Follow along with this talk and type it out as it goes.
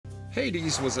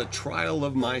Hades was a trial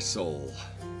of my soul.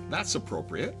 That's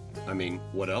appropriate. I mean,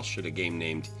 what else should a game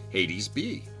named Hades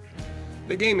be?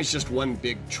 The game is just one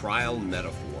big trial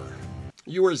metaphor.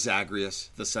 You are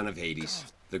Zagreus, the son of Hades,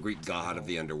 the Greek god of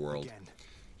the underworld.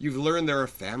 You've learned there are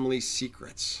family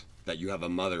secrets, that you have a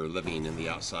mother living in the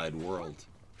outside world.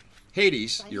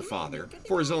 Hades, your father,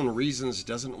 for his own reasons,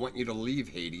 doesn't want you to leave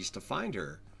Hades to find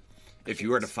her. If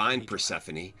you are to find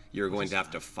Persephone, you're going to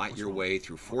have to fight your way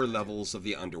through 4 levels of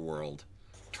the underworld.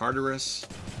 Tartarus,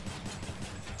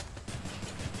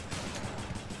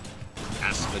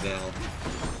 Asphodel,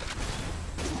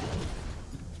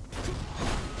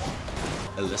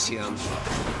 Elysium,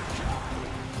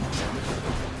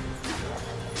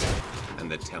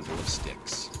 and the Temple of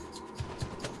Styx.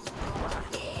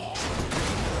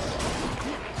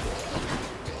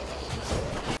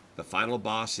 The final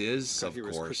boss is, of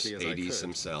course, Hades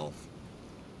himself.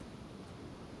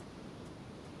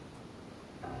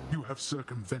 You have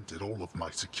circumvented all of my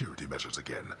security measures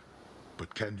again,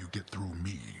 but can you get through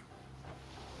me?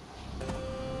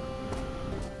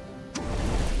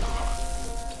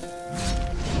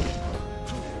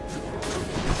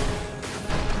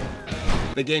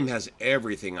 The game has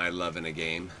everything I love in a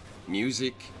game.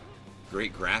 Music,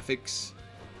 great graphics,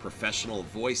 professional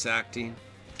voice acting,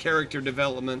 character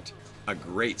development, a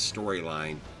great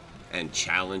storyline, and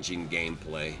challenging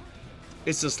gameplay.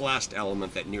 It's this last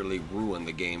element that nearly ruined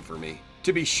the game for me.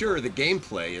 To be sure, the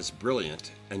gameplay is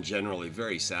brilliant and generally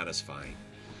very satisfying.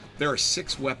 There are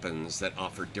 6 weapons that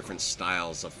offer different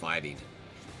styles of fighting.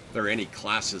 There are any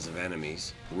classes of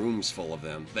enemies, rooms full of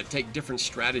them, that take different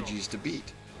strategies to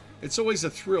beat. It's always a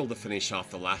thrill to finish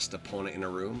off the last opponent in a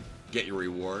room, get your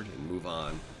reward, and move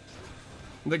on.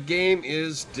 The game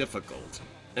is difficult.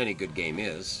 Any good game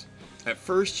is. At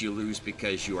first you lose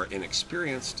because you are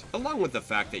inexperienced, along with the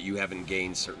fact that you haven't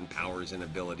gained certain powers and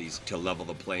abilities to level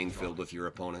the playing field with your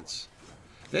opponents.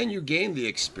 Then you gain the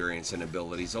experience and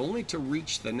abilities only to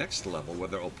reach the next level where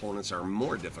the opponents are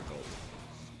more difficult.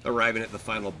 Arriving at the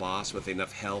final boss with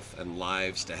enough health and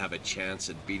lives to have a chance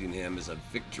at beating him is a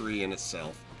victory in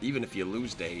itself, even if you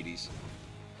lose to Hades.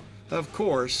 Of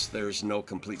course, there's no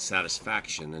complete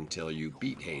satisfaction until you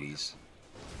beat Hades.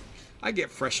 I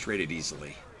get frustrated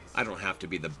easily. I don't have to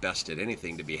be the best at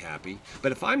anything to be happy,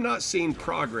 but if I'm not seeing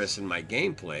progress in my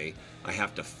gameplay, I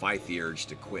have to fight the urge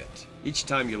to quit. Each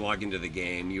time you log into the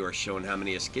game, you are shown how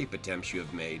many escape attempts you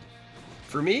have made.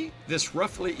 For me, this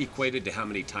roughly equated to how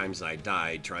many times I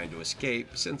died trying to escape,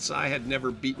 since I had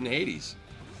never beaten Hades.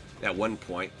 At one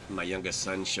point, my youngest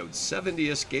son showed 70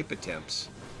 escape attempts.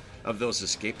 Of those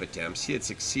escape attempts, he had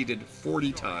succeeded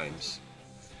 40 times.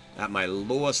 At my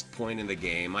lowest point in the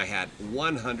game, I had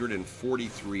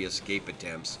 143 escape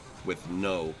attempts with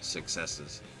no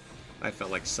successes. I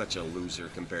felt like such a loser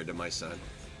compared to my son.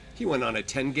 He went on a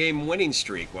 10-game winning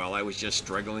streak while I was just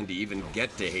struggling to even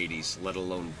get to Hades, let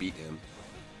alone beat him.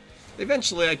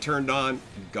 Eventually I turned on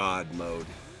God mode.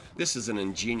 This is an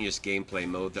ingenious gameplay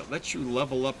mode that lets you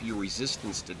level up your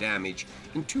resistance to damage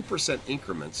in 2%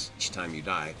 increments each time you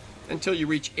die, until you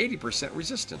reach 80%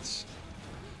 resistance.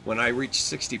 When I reached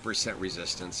 60%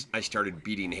 resistance, I started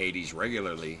beating Hades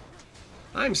regularly.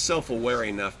 I'm self-aware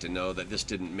enough to know that this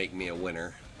didn't make me a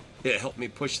winner. It helped me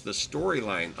push the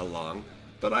storyline along,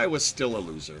 but I was still a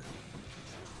loser.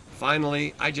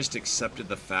 Finally, I just accepted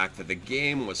the fact that the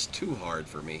game was too hard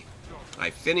for me. I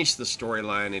finished the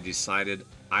storyline and decided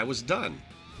I was done.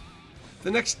 The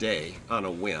next day, on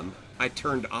a whim, I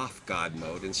turned off God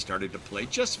mode and started to play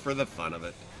just for the fun of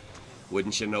it.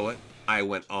 Wouldn't you know it, I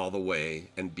went all the way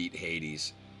and beat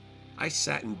Hades. I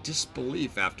sat in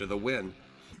disbelief after the win.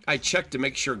 I checked to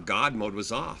make sure God mode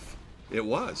was off. It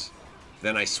was.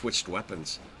 Then I switched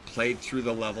weapons, played through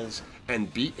the levels,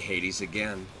 and beat Hades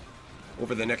again.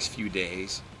 Over the next few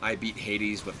days, I beat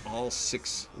Hades with all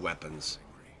 6 weapons.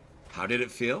 How did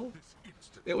it feel?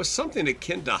 It was something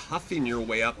akin to huffing your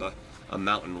way up a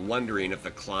mountain, wondering if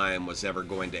the climb was ever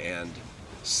going to end.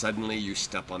 Suddenly you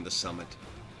step on the summit,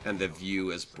 and the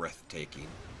view is breathtaking.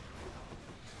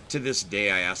 To this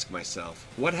day I ask myself,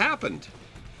 what happened?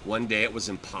 One day it was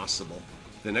impossible.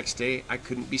 The next day I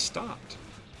couldn't be stopped.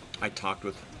 I talked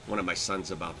with one of my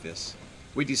sons about this.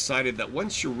 We decided that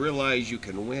once you realize you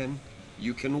can win,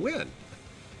 you can win.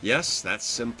 Yes,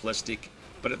 that's simplistic,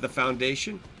 but at the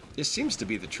foundation, it seems to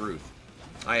be the truth.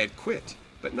 I had quit,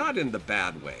 but not in the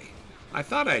bad way. I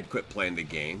thought I had quit playing the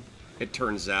game. It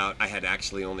turns out I had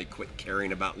actually only quit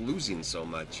caring about losing so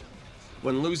much.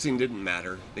 When losing didn't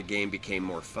matter, the game became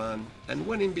more fun, and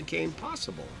winning became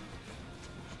possible.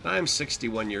 I'm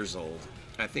 61 years old.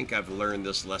 I think I've learned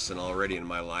this lesson already in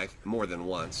my life more than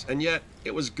once, and yet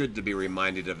it was good to be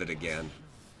reminded of it again.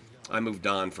 I moved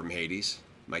on from Hades.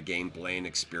 My gameplay and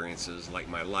experiences, like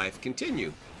my life,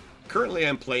 continue. Currently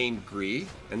I'm playing Gree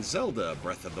and Zelda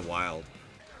Breath of the Wild.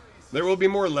 There will be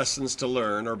more lessons to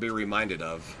learn or be reminded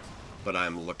of, but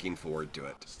I'm looking forward to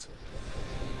it.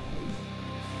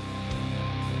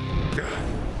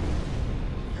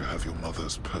 You have your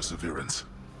mother's perseverance.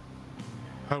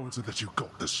 How is it that you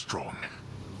got this strong?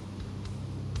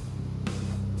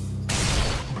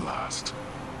 Blast.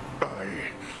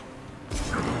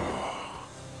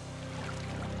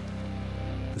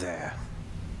 There.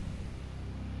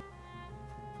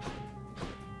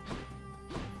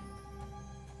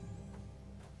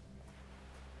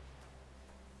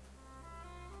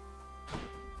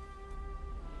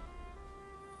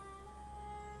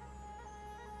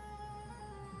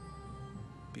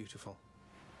 Beautiful.